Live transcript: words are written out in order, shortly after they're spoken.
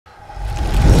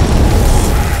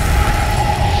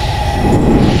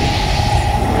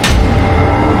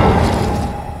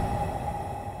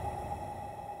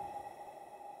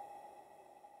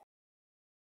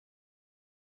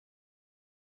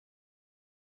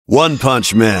One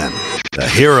Punch Man, the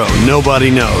hero nobody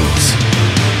knows.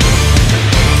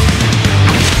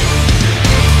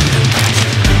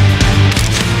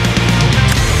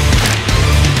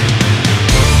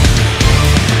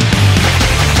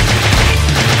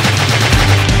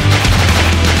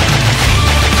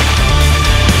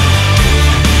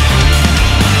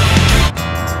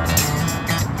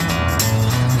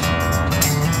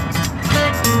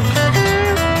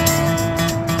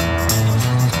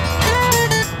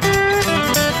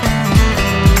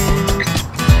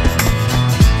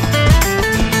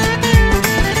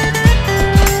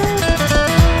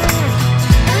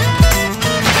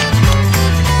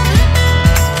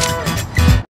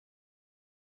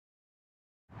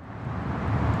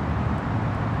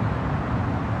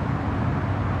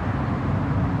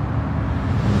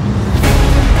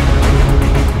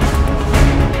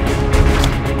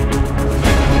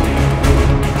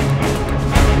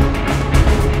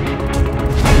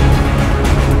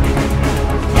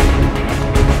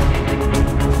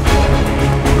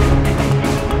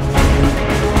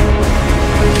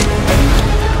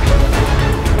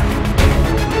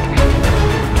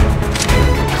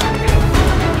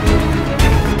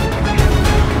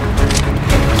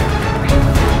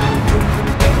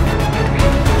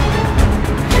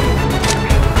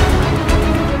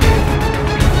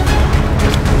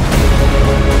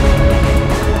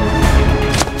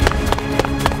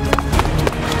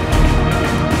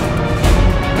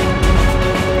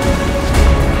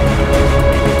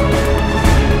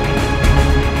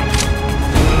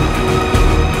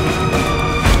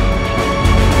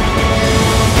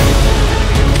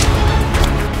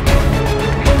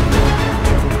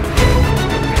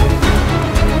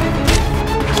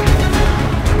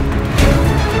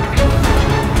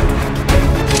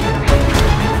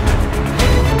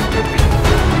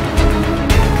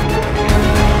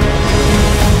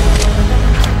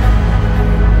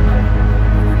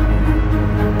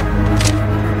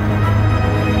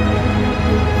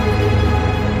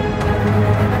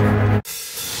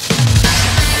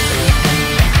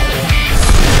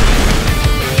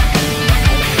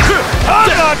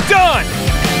 Done!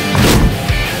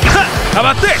 How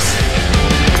about this?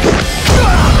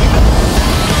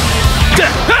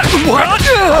 What?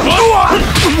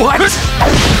 What?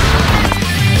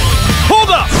 Hold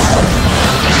up!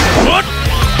 What?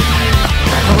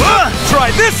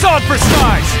 Try this on for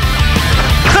size!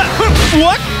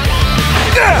 What?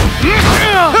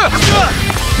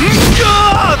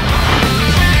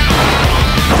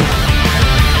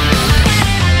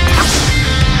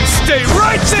 Stay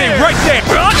right there! Stay right there!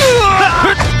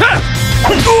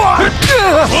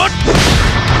 What?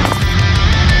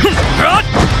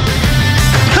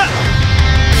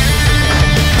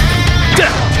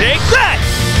 Take that!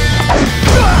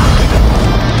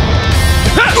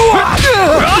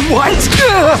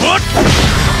 What?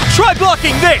 Try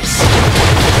blocking this!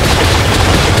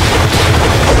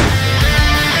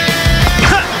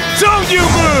 Don't you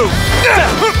move!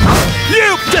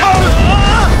 You!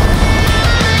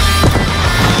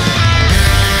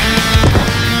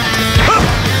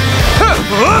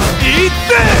 Eat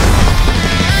this!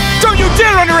 Don't you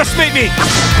dare underestimate me!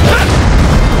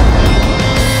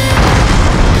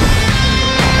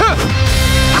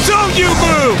 Don't you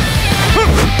move!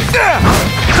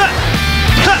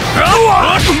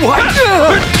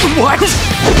 What?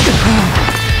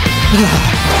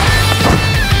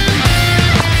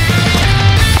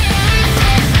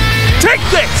 Take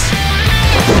this!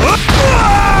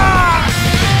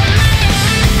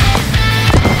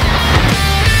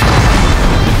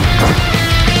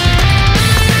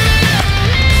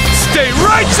 Stay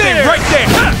right there! Stay right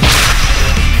there!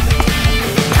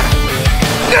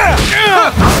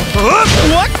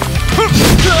 What?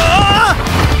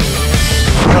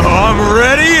 I'm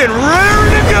ready and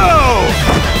raring to go!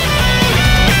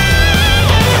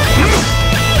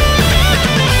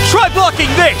 Try blocking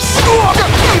this!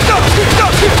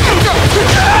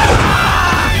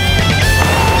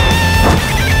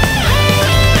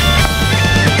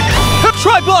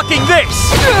 Try blocking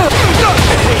this!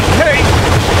 Hey!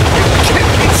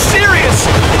 Can't be serious!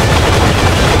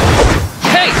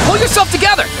 Hey, pull yourself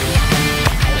together!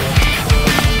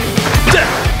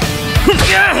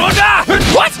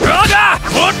 What?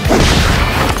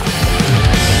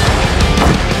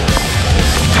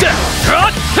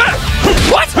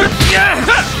 What?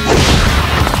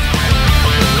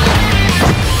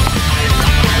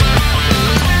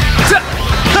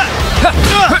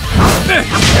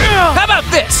 How about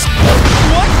this?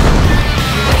 What?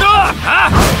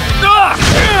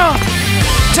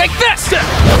 Take this!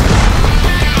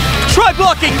 Try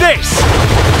blocking this!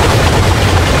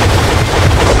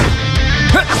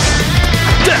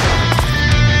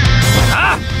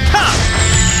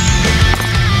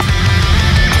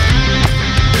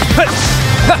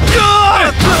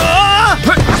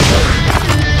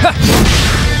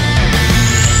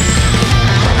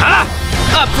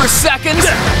 up for seconds.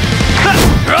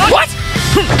 What?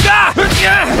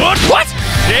 What?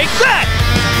 Take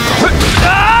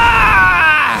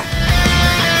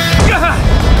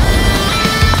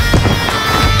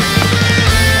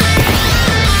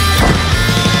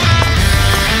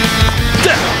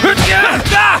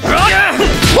that!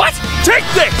 What? Take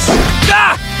this!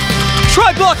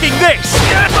 Try blocking this!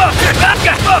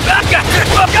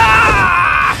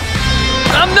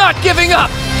 I'm not giving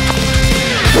up.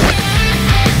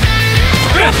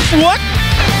 What?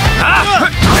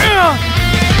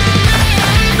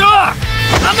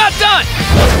 I'm not done.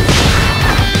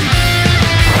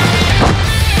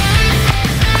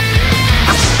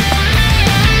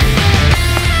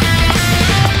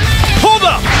 Hold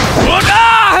up!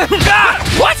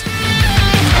 What?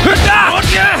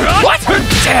 What?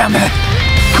 Damn it.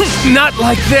 Not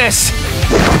like this.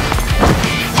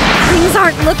 Things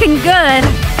aren't looking good.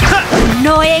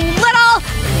 Annoying little...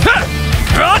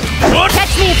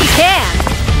 Catch me if you can.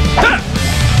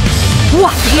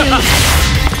 What you...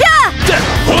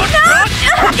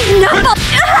 No!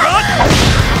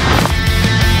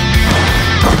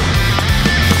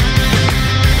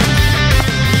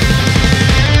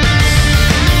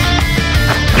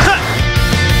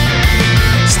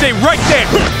 Stay right there!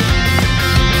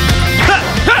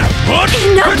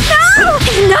 No!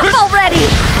 Enough already!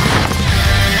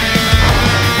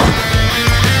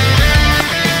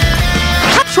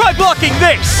 Try blocking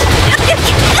this!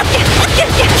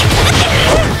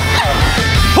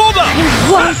 Hold up! I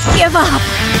won't give up!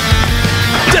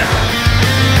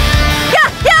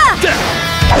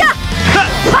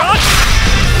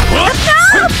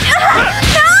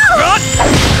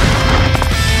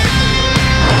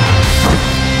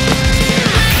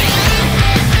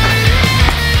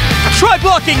 Try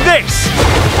blocking this!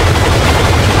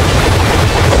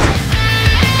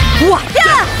 What?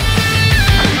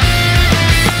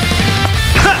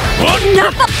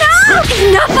 Enough! No!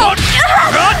 Enough!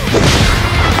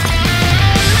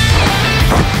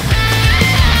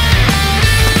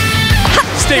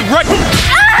 Stay right...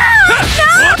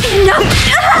 No! No!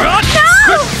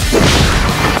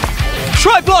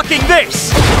 Try blocking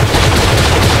this!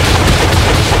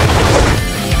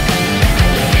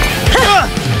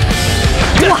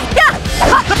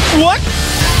 What?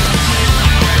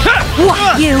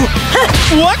 What you?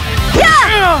 What?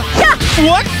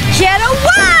 What? Get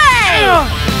away!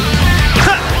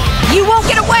 You won't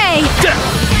get away!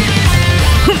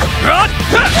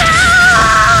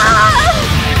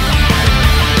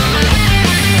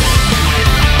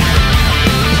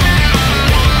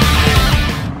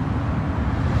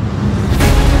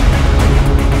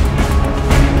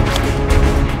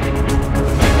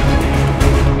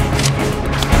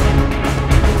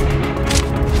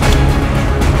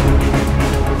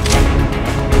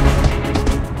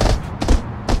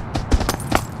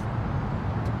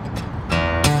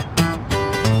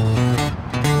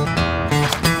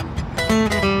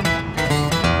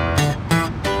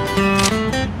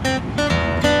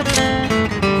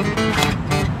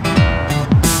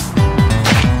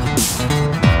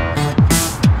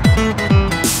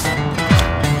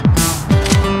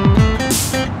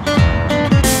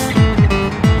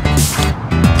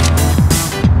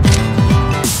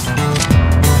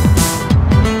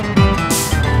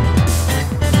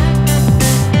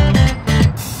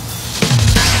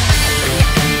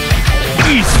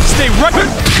 Stay right...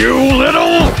 You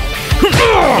little...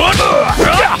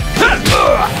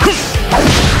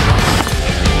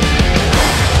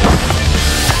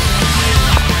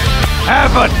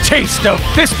 Have a taste of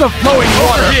Fist of Flowing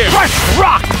Water. Here. Fresh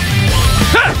rock!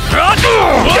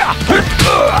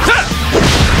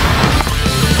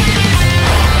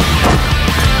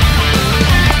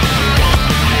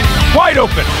 Wide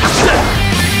open!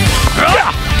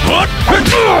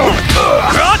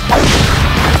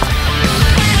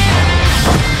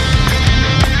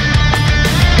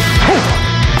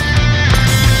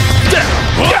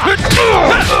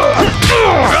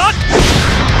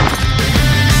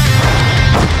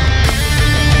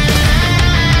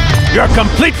 You're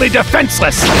completely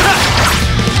defenseless!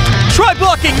 Try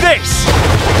blocking this!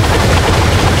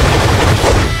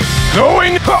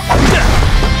 Going...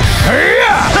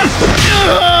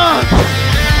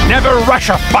 Never rush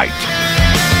a fight!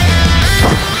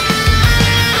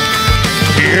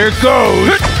 Here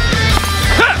goes!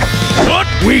 What?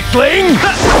 Weakling!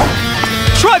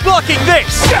 Try blocking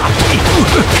this!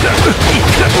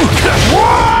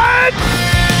 What?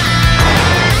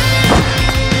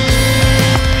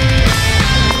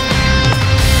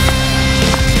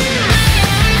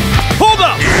 Hold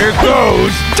up! Here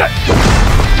goes!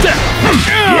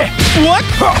 What?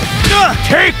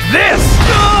 Take this!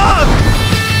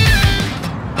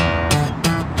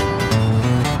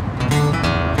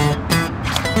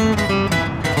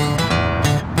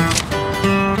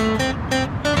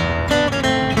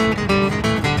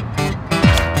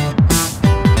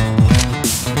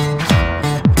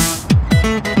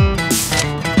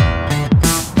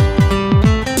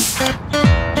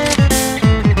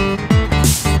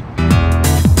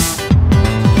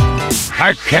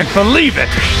 Can't believe it!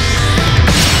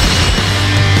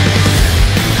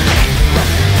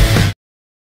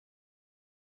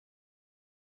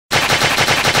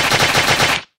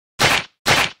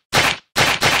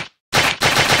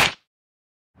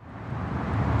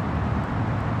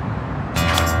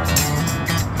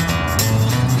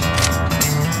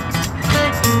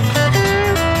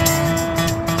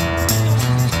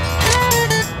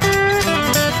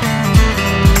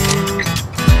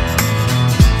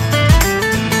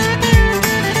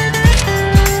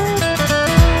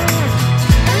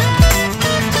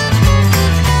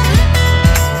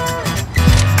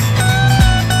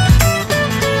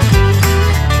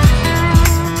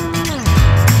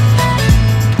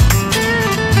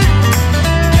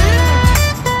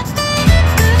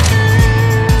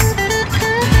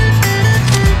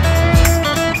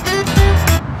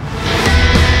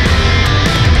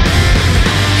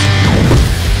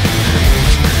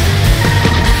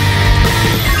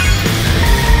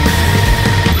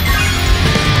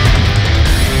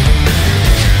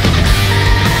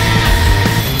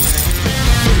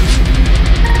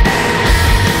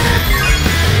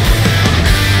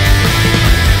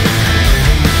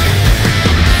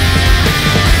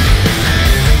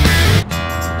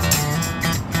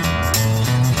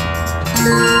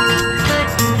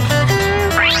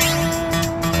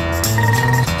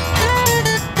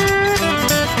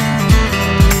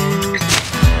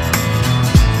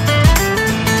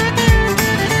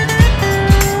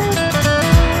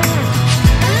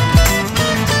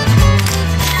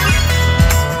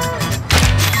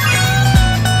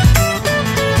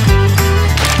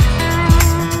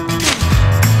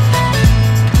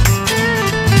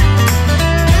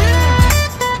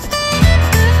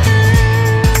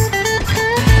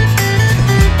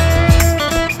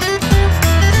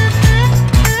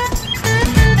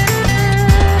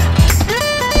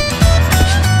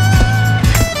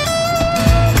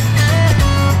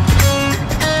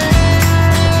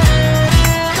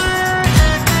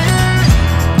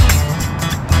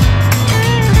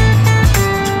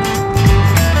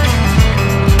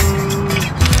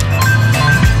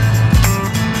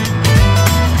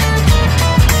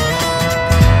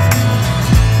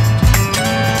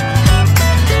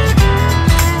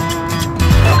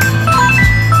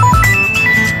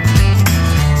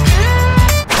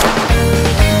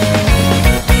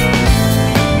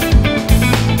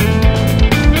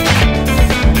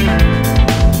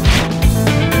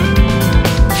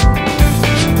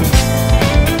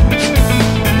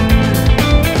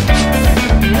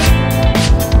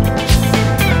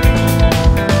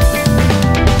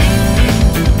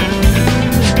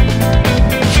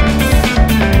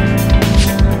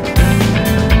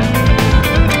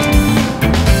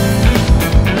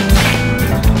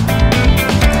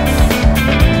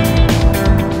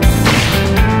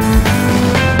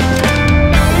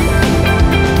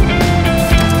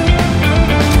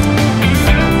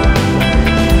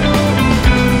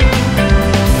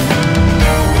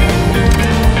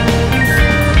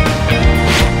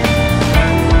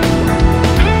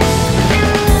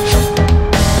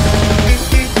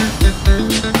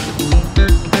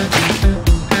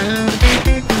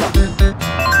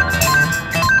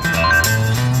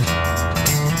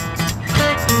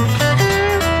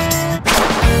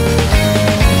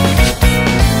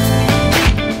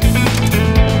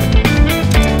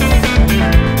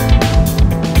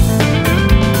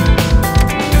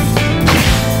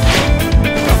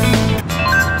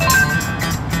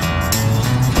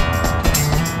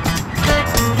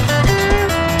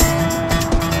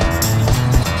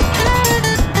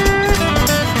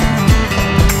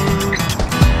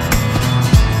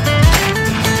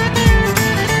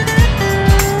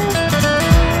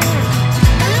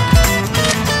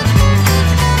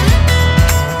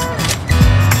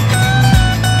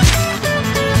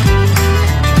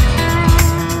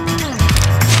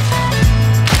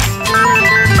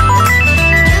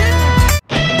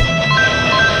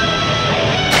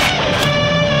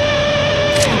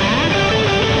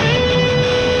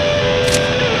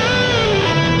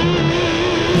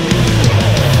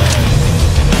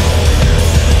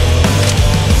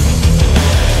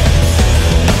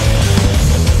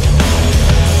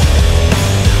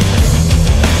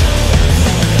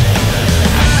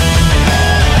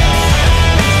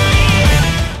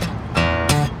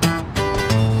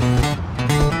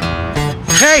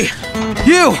 Hey!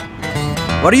 You!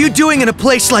 What are you doing in a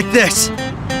place like this?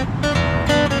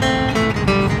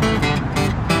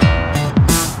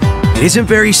 It isn't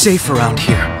very safe around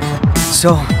here,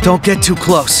 so don't get too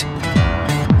close.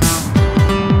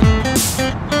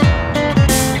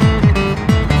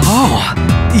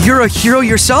 Oh, you're a hero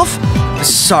yourself?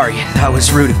 Sorry, that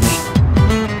was rude of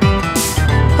me.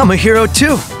 I'm a hero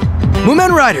too. Mumen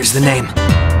Rider's the name.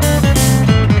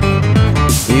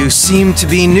 You seem to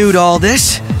be new to all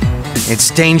this. It's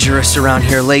dangerous around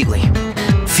here lately.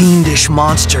 Fiendish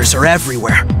monsters are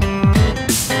everywhere.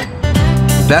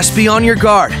 Best be on your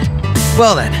guard.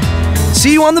 Well then,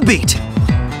 see you on the beat.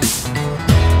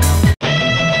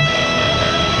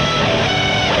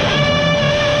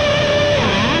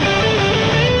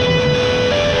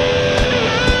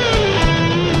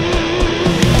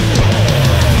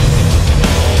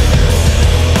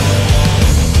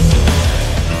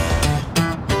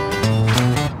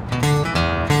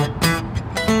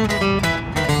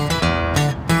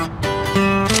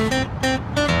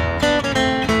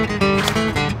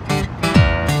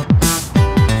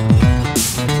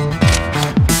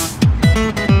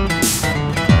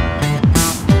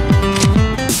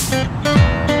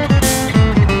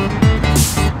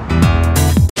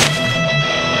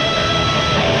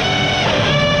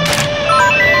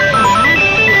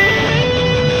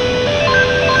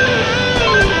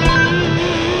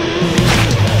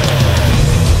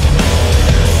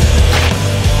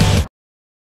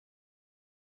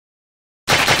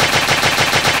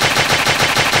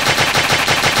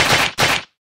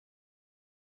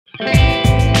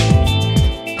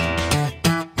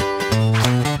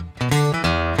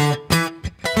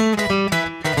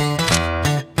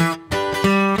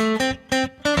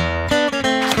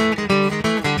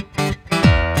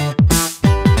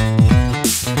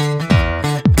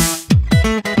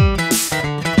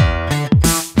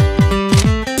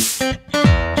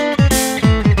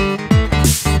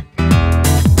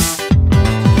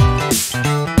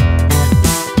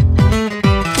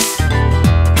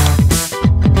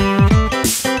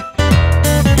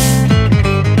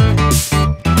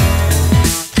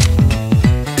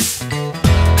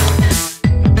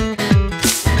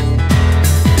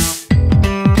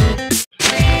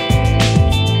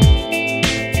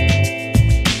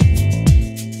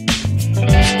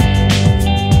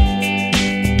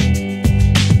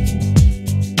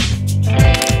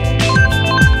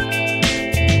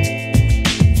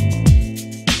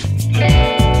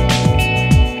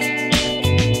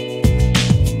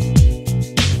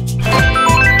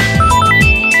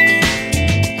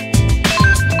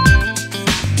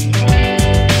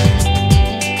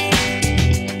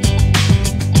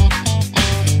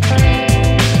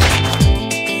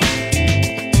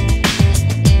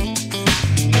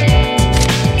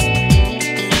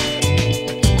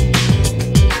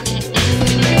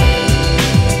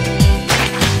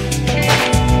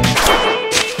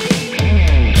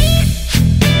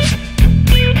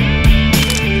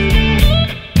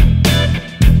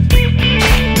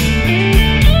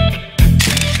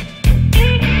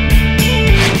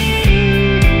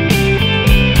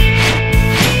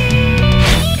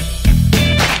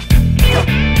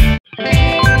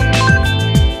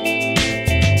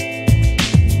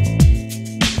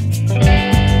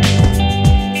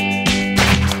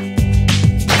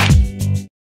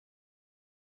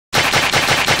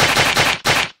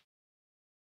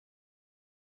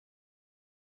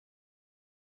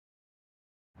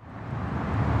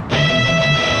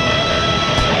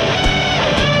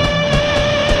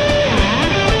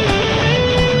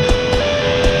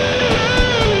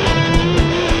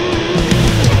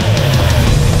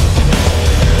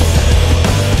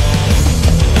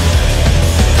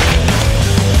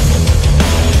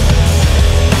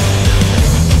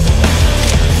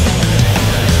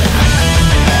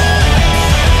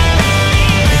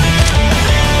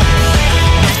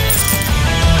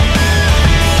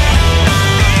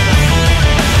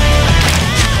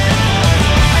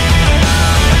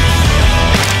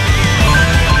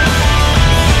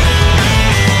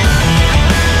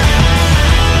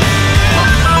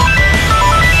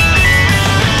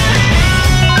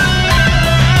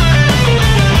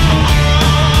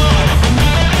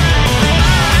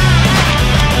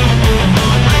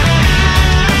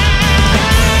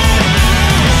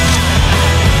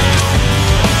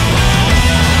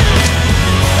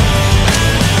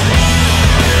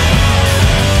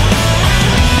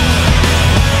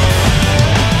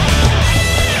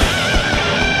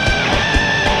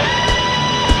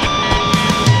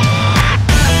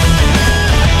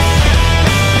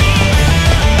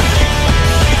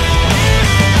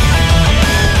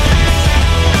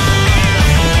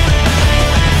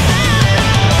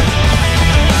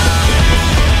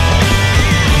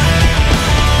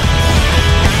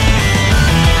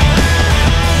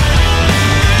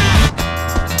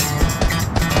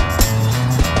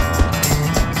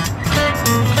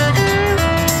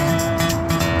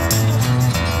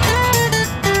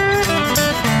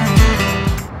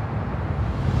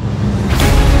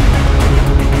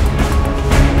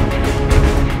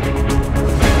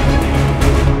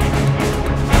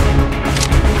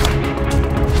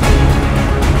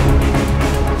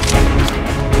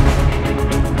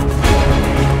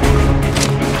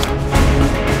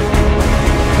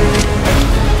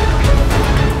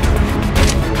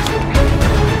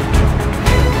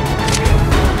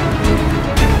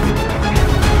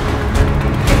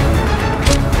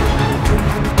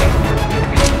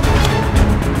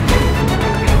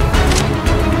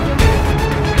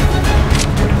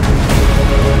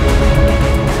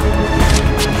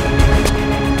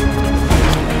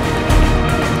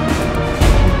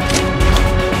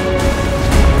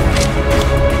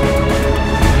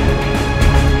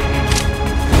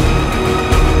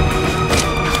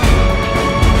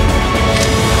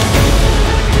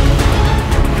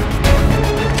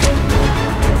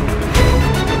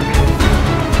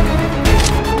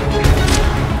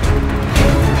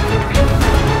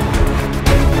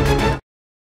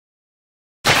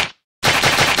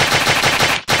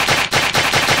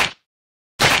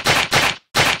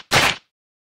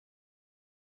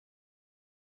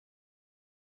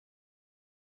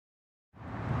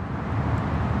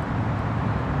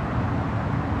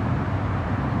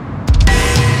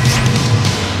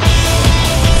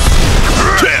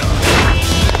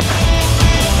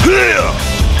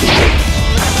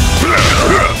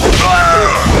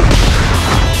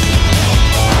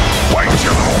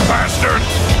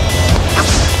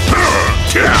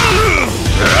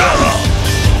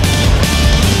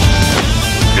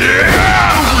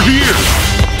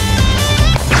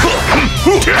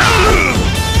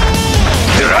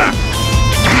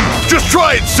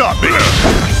 Try it, son!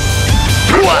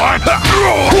 What?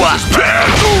 This is bad!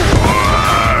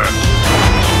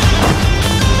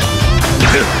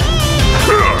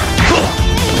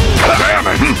 Damn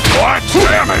it! What?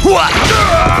 Damn it! What?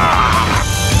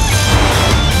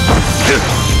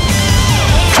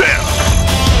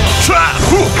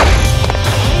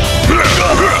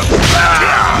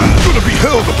 Gonna be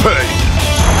hell to pay!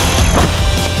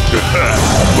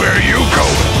 Where are you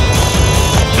going?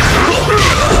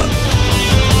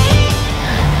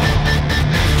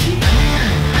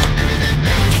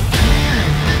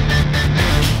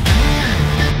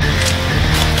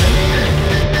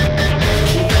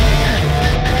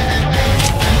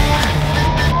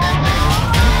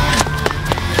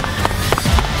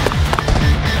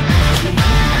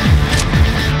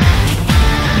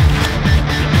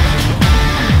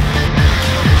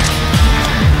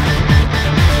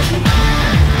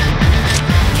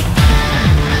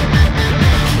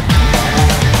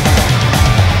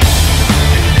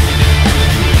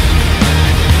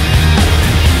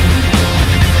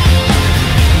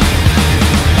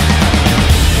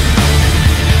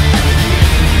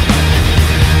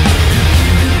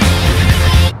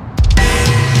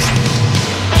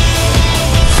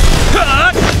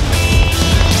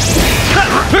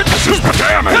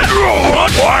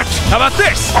 What? How about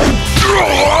this?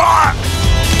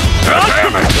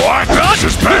 Damn it! What? This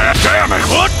is bad! Damn it!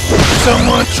 What?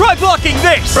 Someone try blocking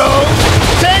this! Bro,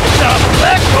 the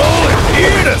Black Hole is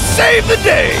here to save the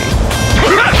day!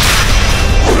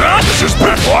 This is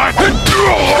bad! What?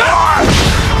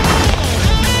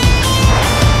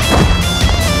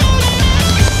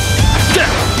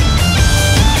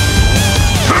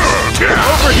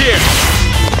 Over here!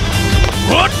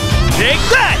 What? Take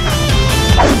that!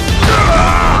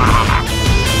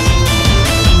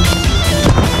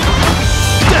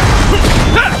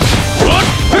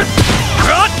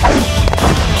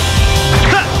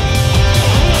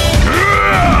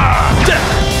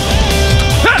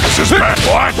 This is bad!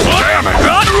 What? Damn it!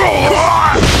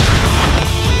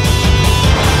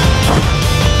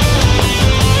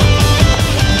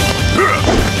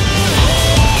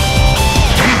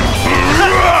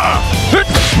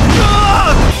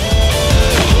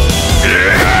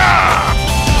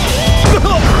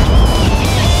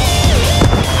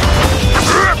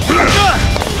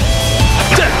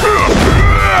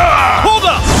 Hold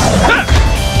up!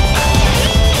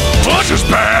 This is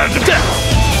bad!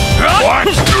 What?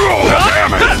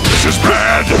 Damn it! This is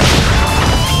bad!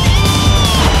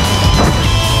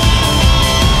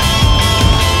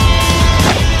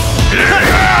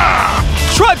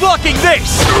 Try blocking this!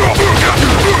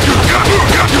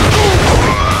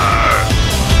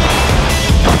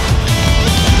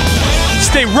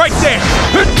 Stay right there!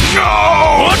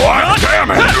 No! What?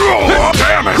 Damn it!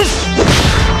 Damn it!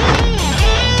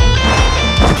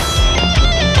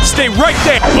 Stay right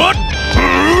there! What?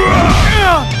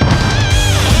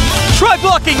 Try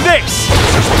blocking this!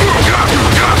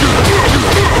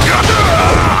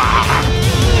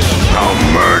 I'll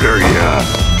murder ya!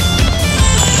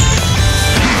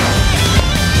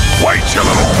 Wait, you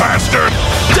little bastard!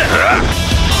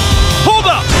 Hold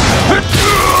up!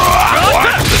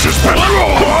 What? This is bad!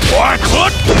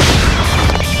 What?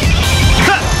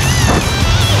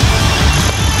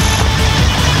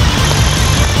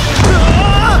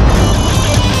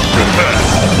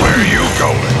 Where are you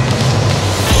going?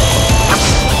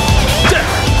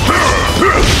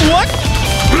 What?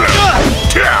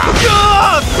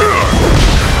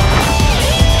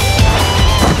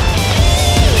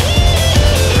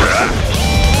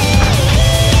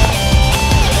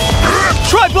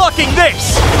 Try blocking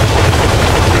this!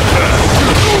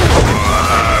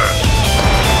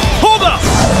 Hold up!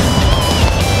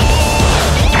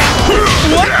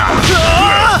 What?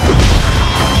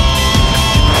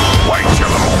 Wait, you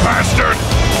little bastard!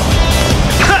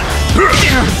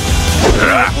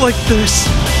 Not like this.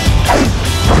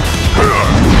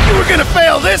 You were gonna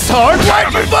fail this hard,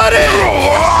 weren't you, buddy?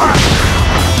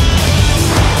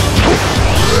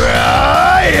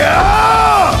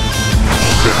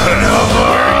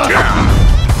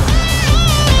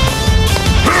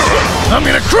 I'm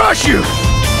gonna crush you!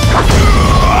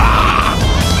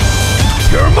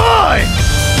 You're mine!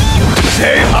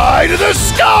 Say hi to the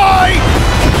sky!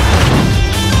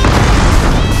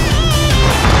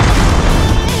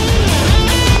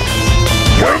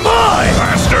 You're mine,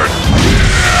 bastard!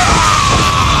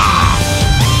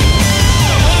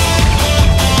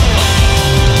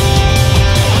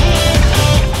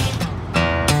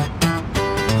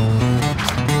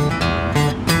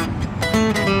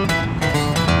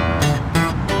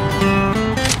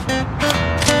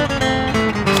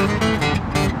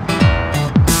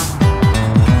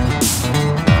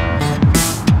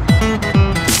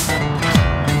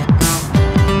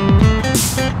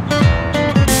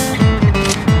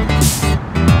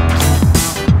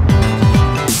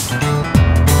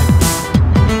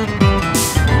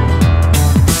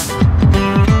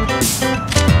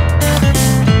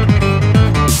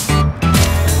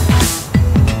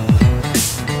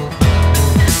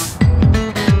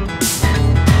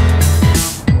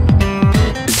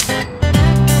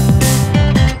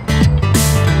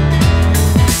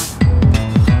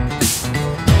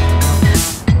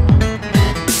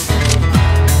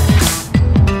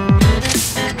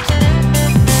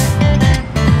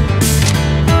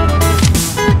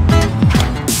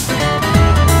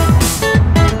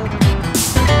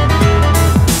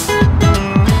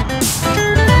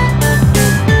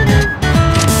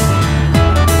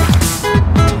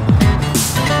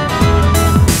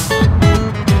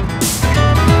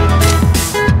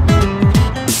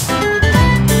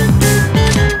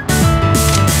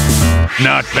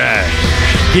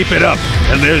 Keep it up,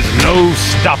 and there's no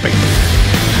stopping.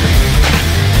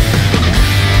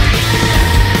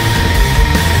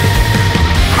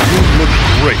 You look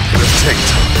great in a tank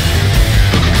top.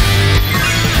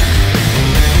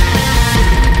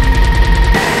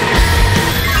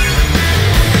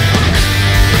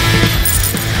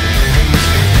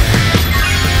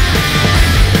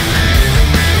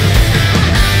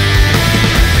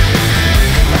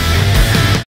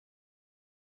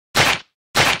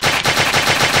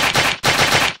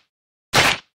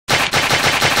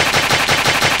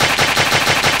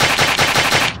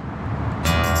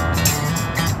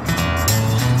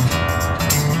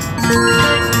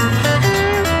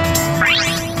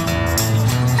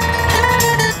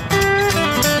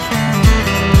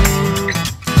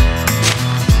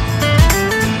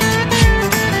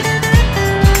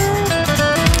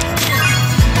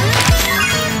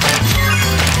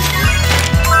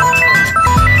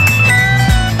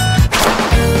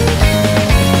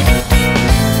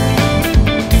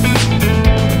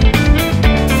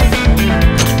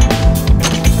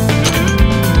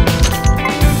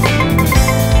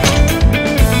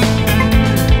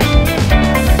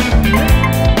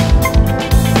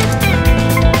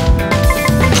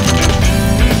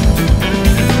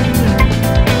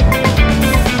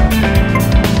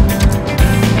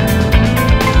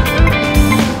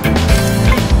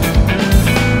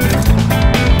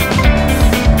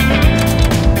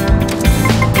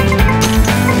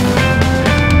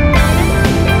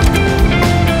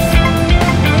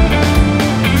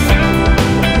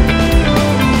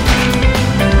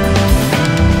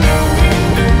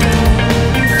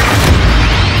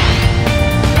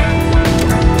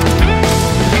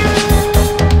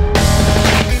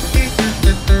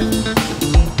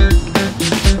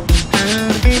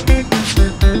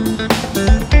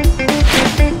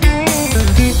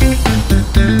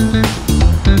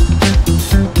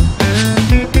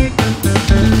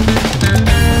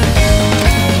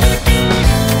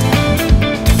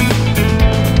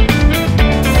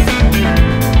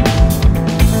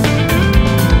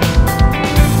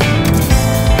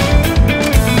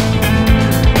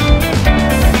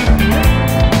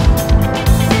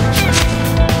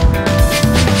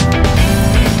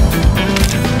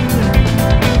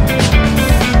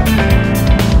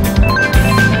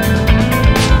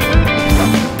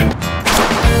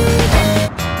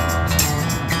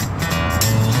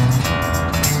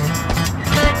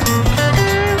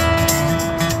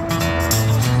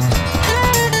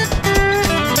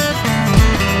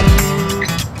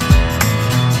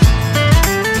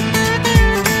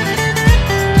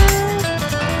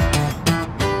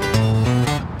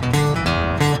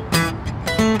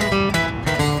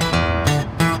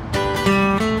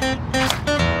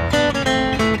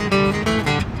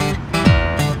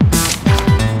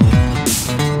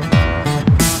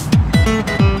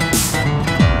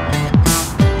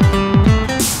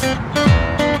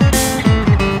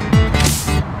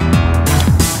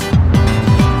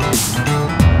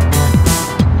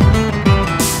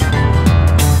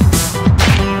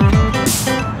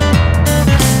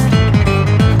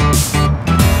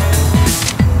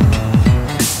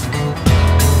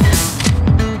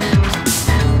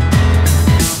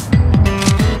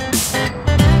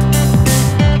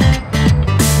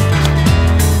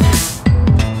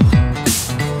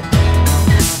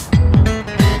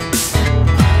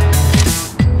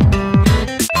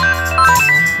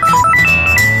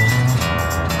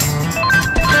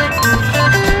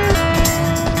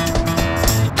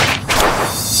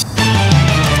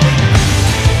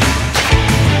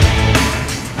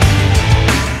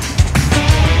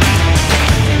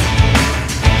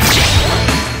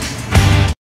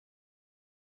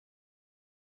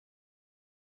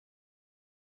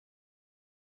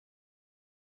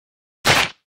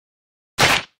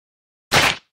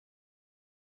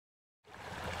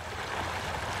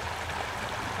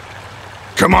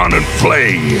 Come on and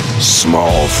play,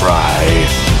 small fry.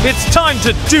 It's time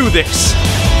to do this!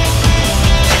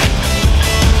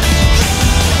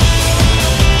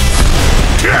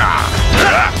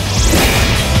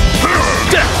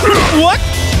 What?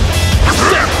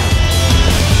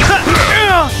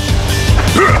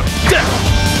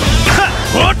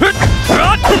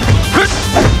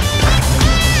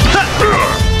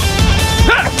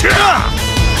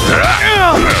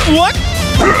 What?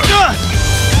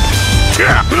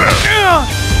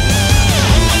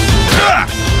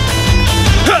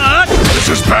 This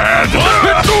is bad.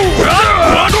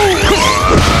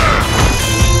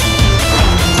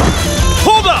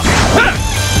 Hold up!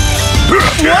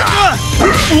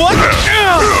 What?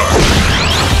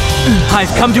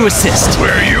 I've come to assist.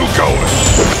 Where are you going?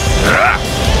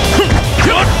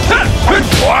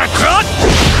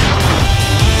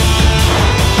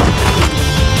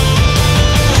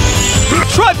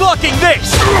 blocking this!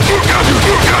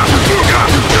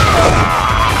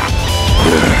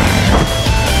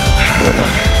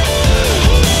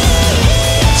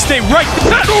 Stay right!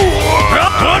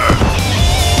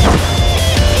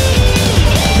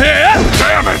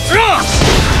 Damn it!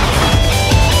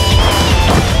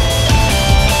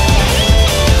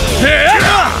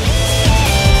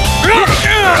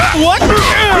 What?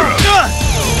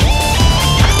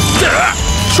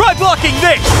 Try blocking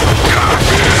this!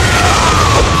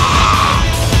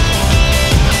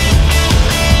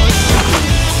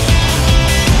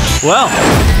 Well,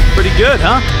 pretty good,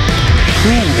 huh?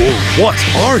 Who or what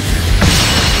are you?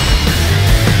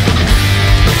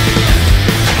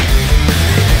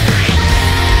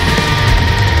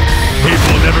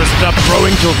 People never stop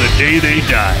growing till the day they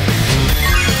die.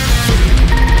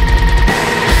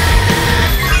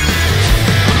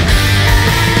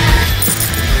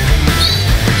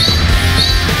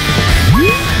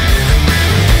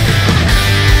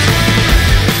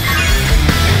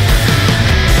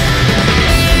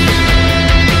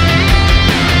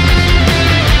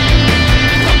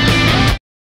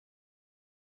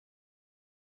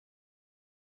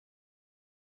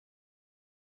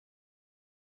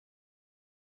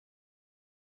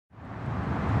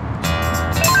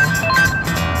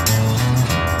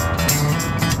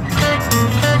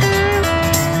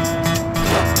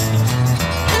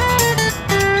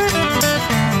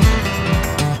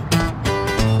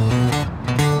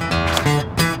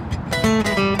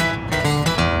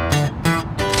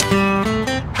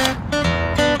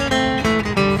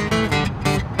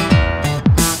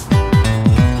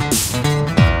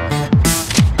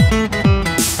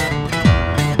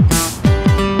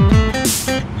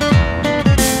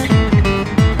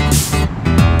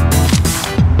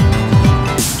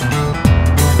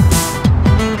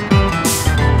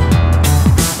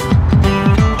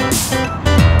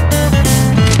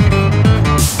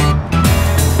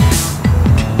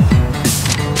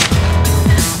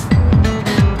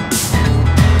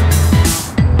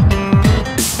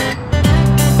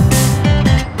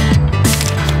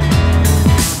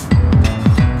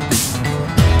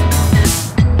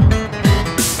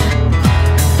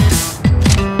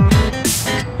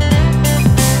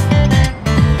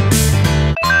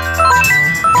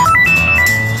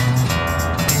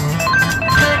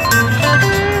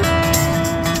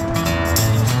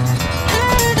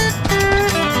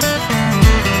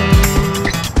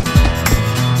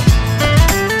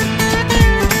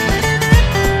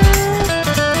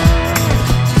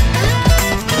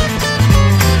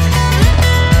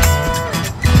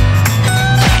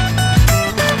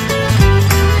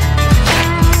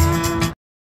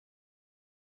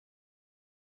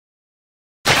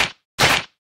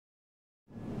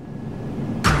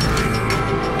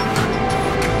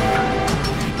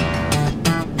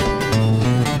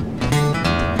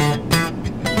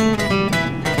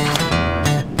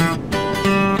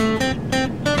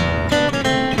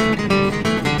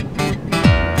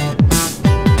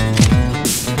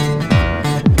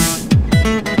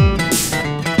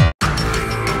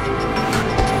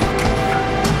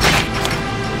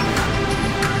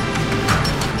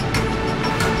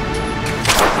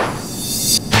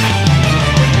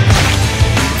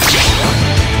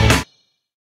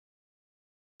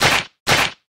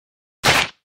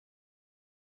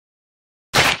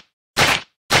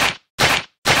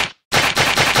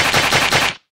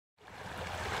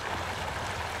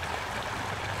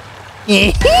 You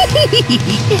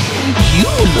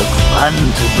look fun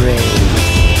to brave.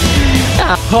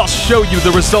 I'll show you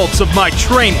the results of my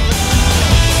training.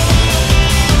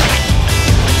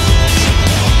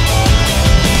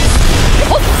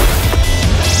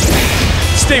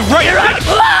 Stay right there!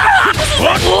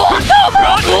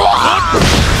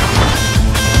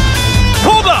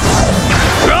 Hold up!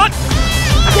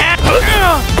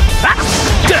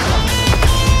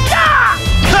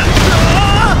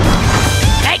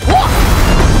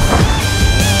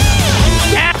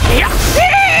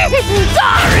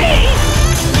 Sorry!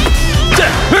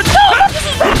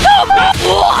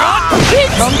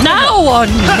 It's now or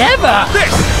never!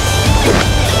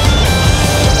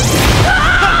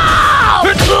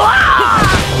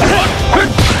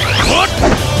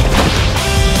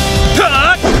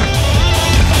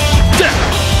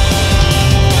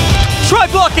 Try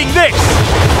blocking this!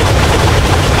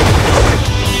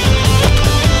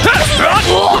 No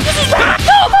more!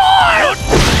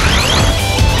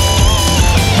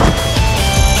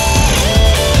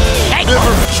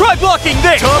 Try blocking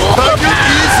this! Top packet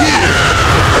is here!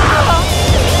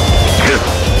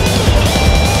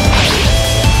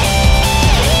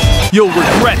 You'll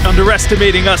regret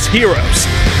underestimating us heroes.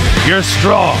 You're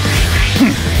strong.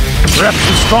 Perhaps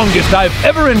the strongest I've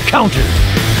ever encountered.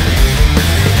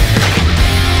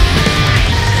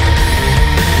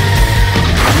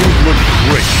 You look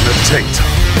great in a tank top.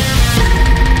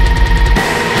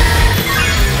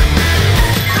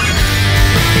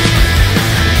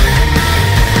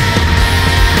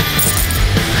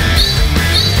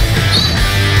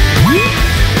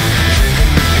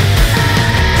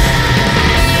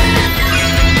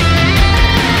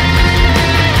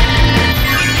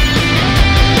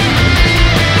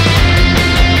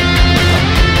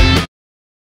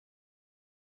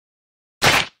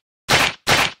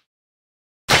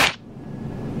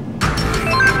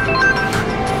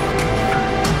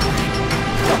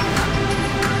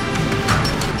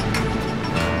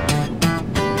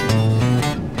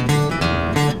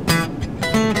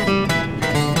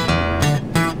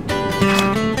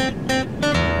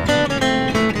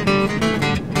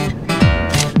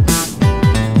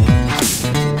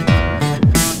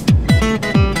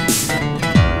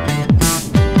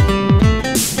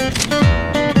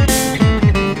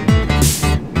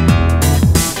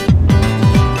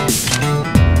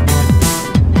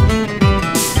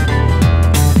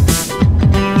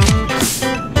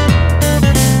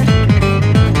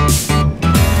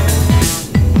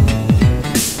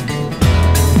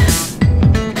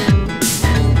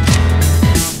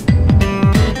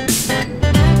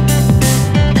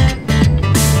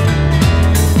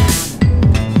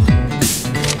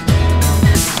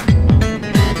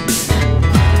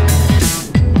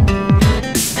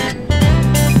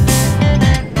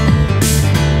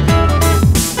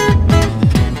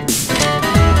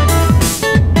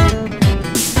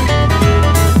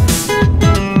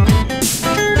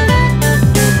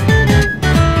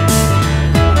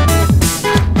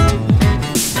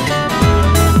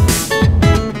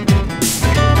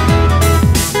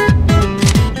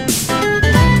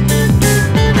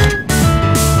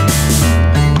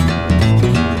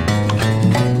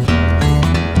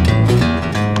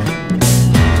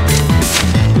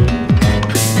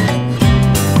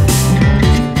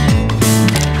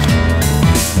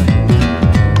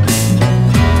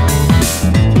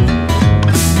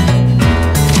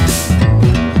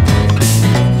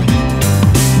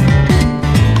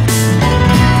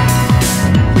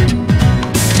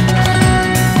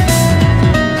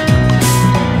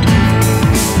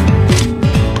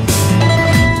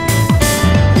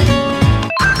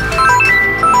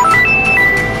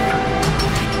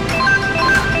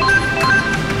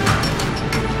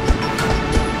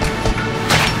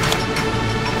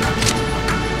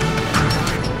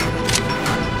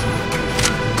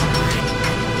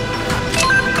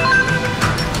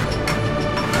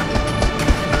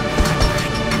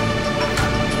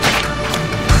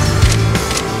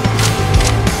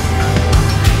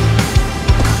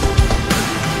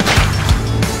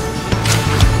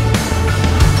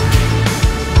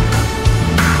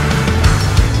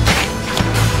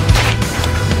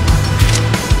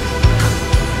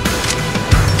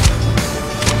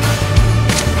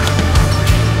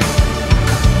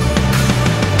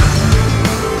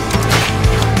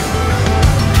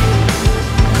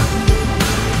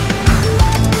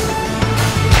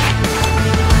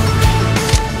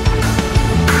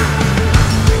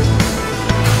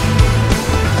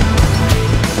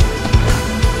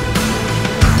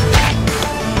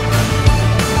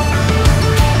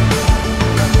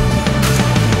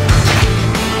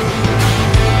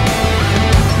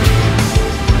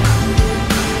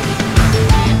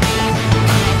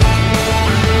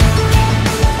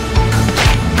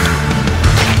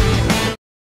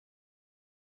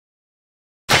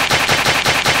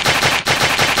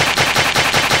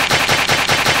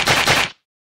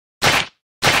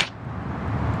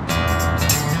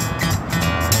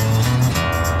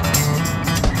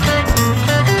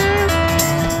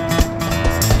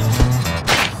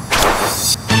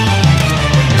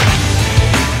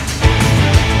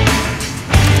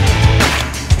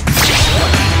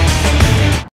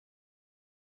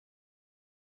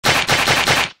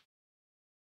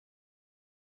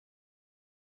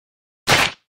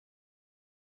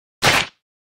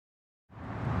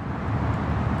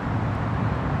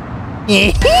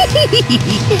 You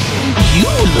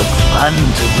look fun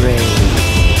to brave.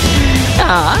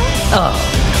 Oh,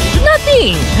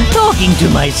 nothing. Talking to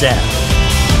myself.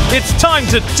 It's time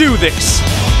to do this!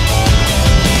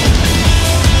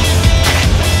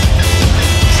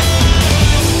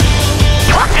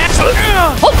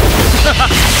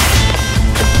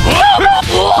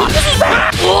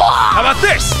 How about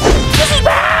this? This is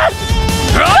bad!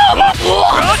 No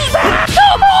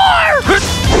more!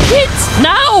 It's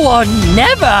now or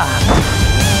never!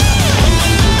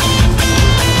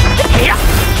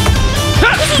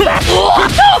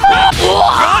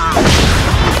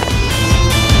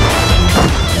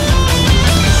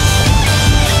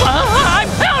 I'm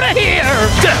out of here!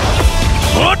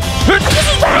 What?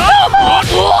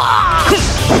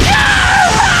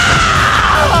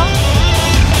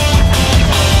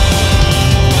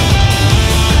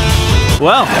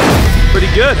 Well,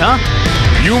 pretty good, huh?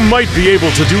 You might be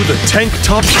able to do the tank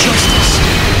top justice.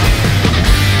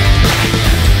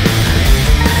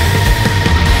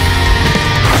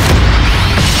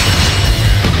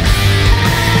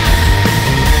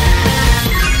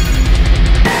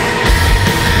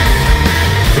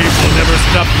 People never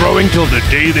stop growing till the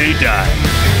day they die.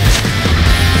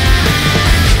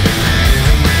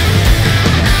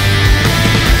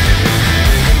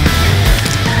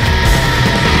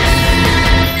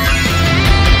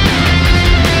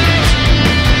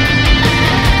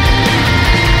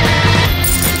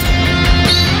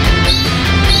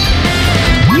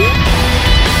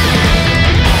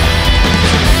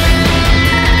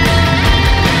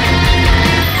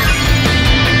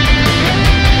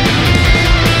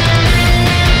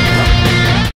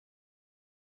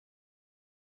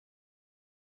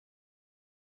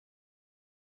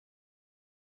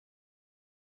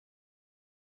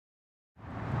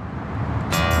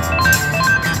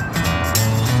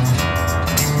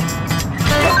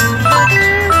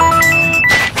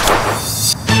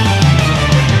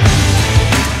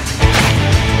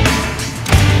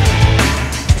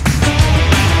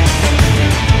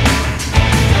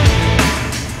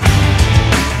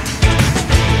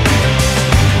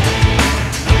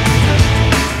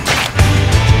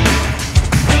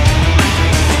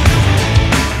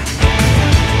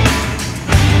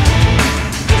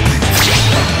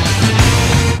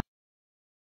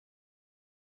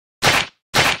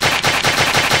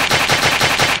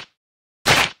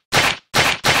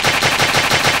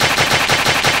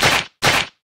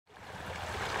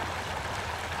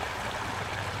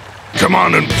 Come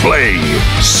on and play,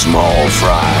 small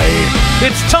fry.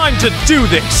 It's time to do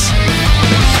this!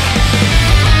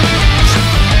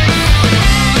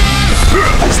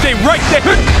 Stay right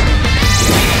there!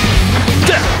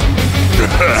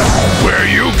 Where are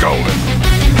you going?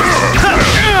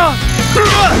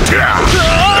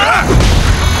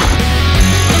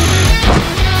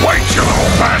 Wait, you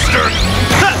little bastard!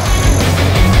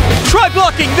 Try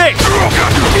blocking this!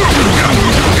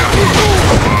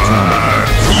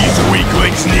 These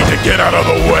weaklings need to get out of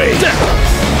the way.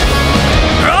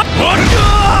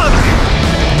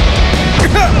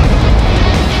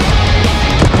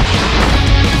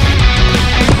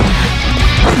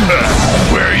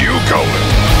 Where are you going?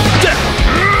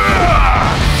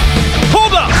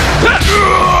 Hold up!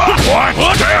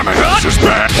 What? Damn it, this is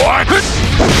bad. What?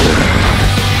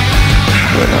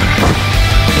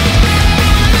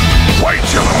 Wait,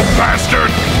 you little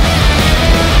bastard!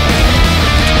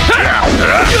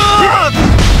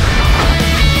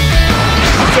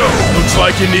 So, looks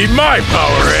like you need my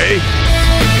power, eh?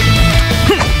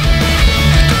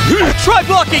 Try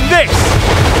blocking this!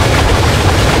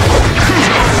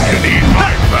 You need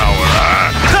my power,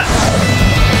 huh?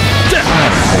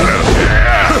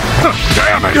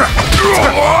 Damn it!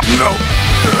 No,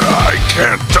 I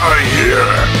can't die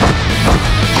here.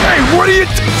 Hey, what are you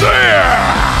there?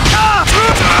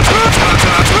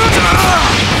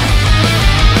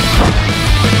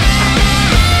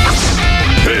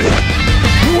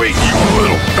 Wait, you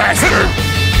little bastard!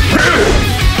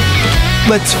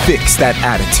 Let's fix that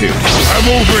attitude. I'm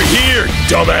over here,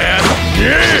 dumbass!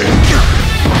 Yeah.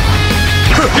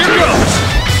 Here goes!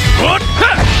 What?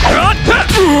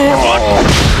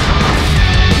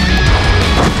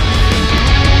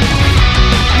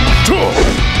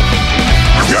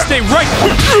 Stay right!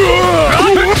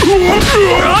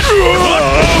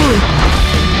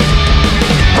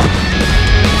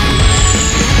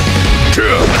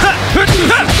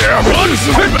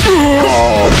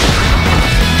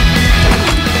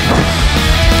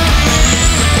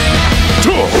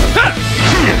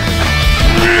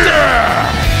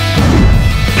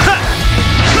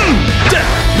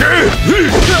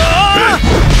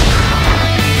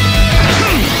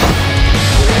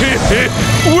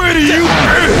 Where do you...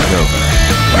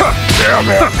 Damn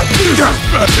it!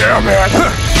 Damn it!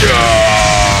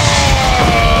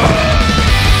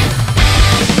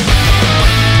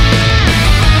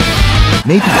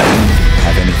 Maybe I don't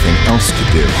have anything else to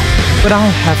do, but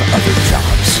I'll have other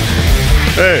jobs.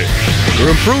 Hey, you're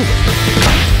improving.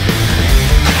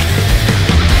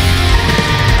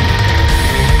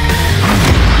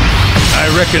 I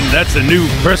reckon that's a new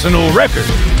personal record.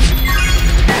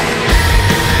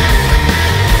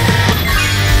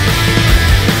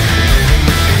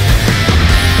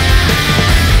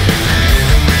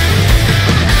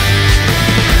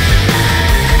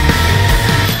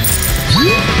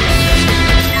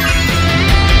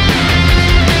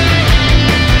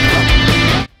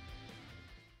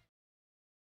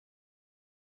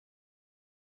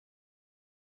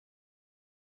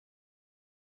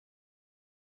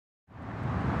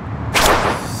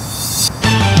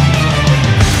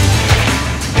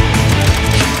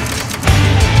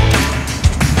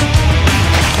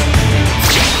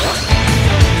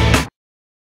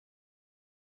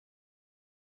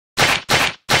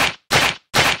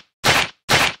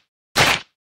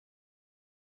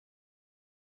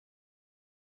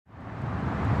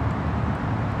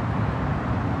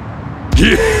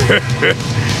 You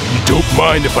don't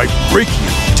mind if I break you,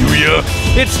 do ya?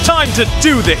 It's time to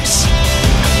do this!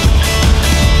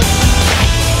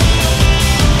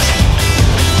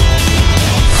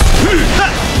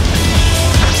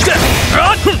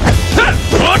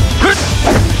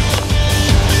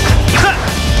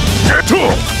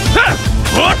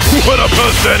 What a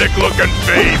pathetic looking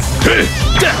face! This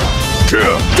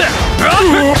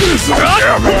is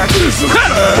damn, this is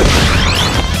bad!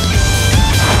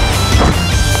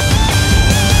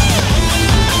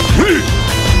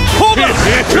 Hold on!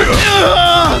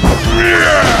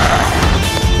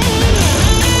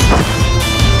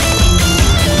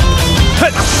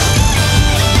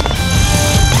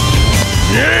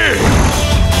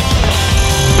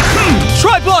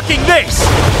 Try blocking this!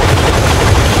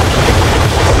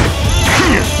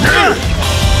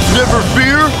 Never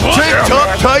fear, Tank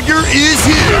Top Tiger is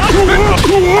here!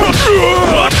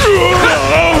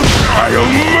 I'll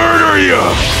murder you!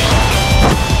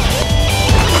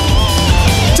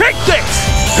 Take this!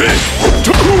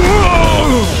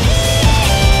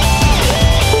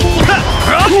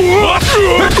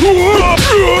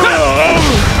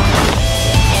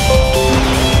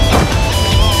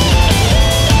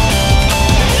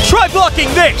 Try blocking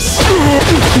this!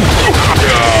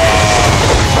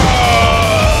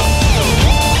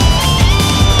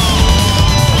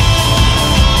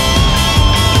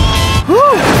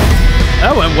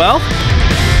 That went well.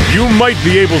 You might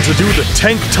be able to do the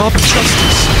tank top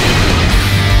justice.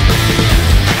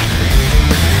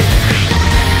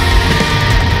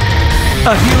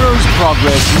 A hero's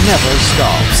progress never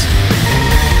stops.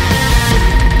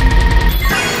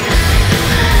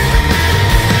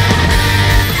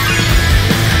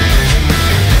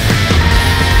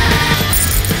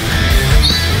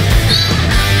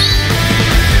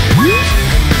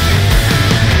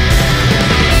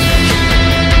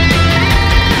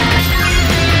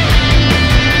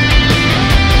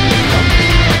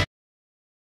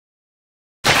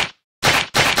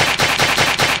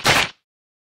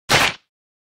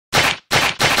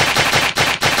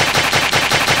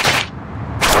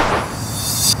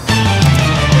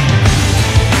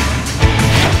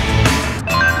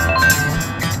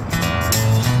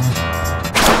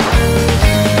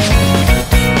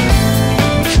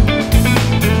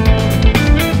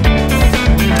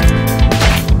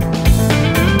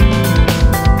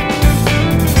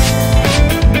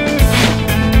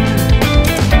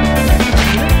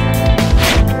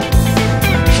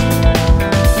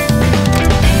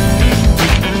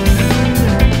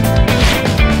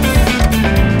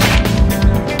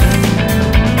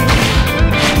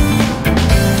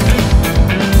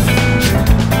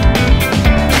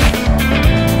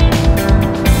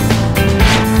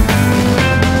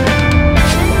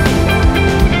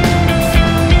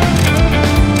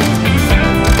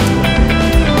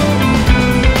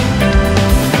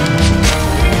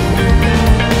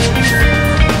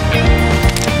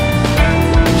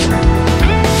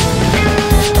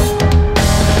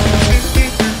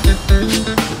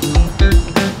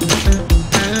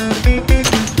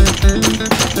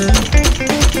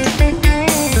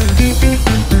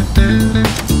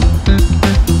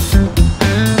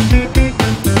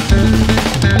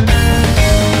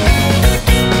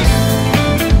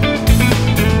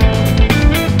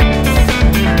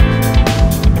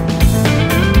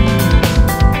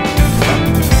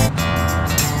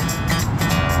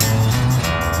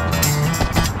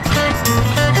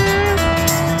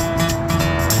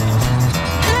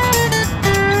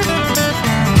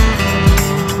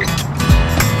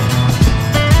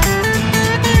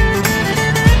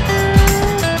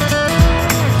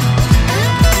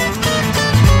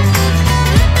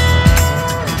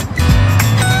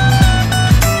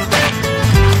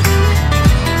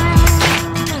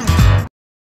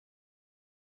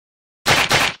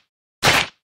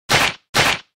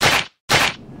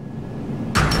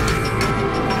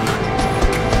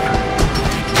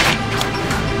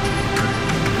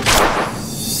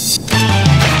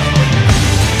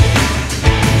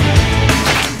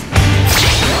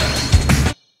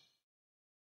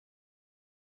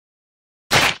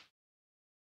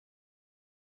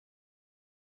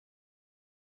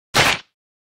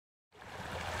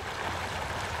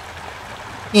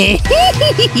 You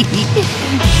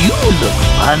look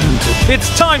fun to... It's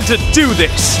time to do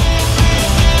this!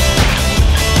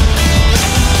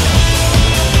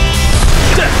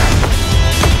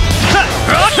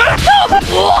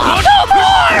 No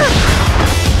more!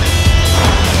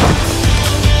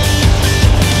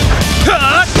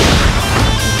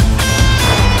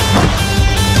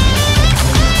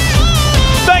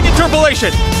 Bang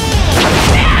interpolation!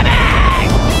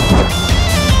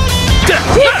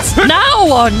 It's now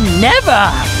or never!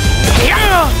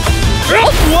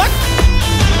 What?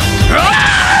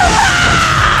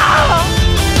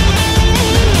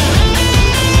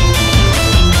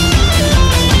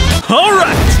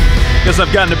 Alright! Guess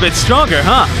I've gotten a bit stronger,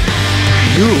 huh?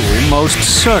 You most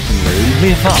certainly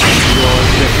live up to your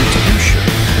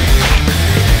reputation.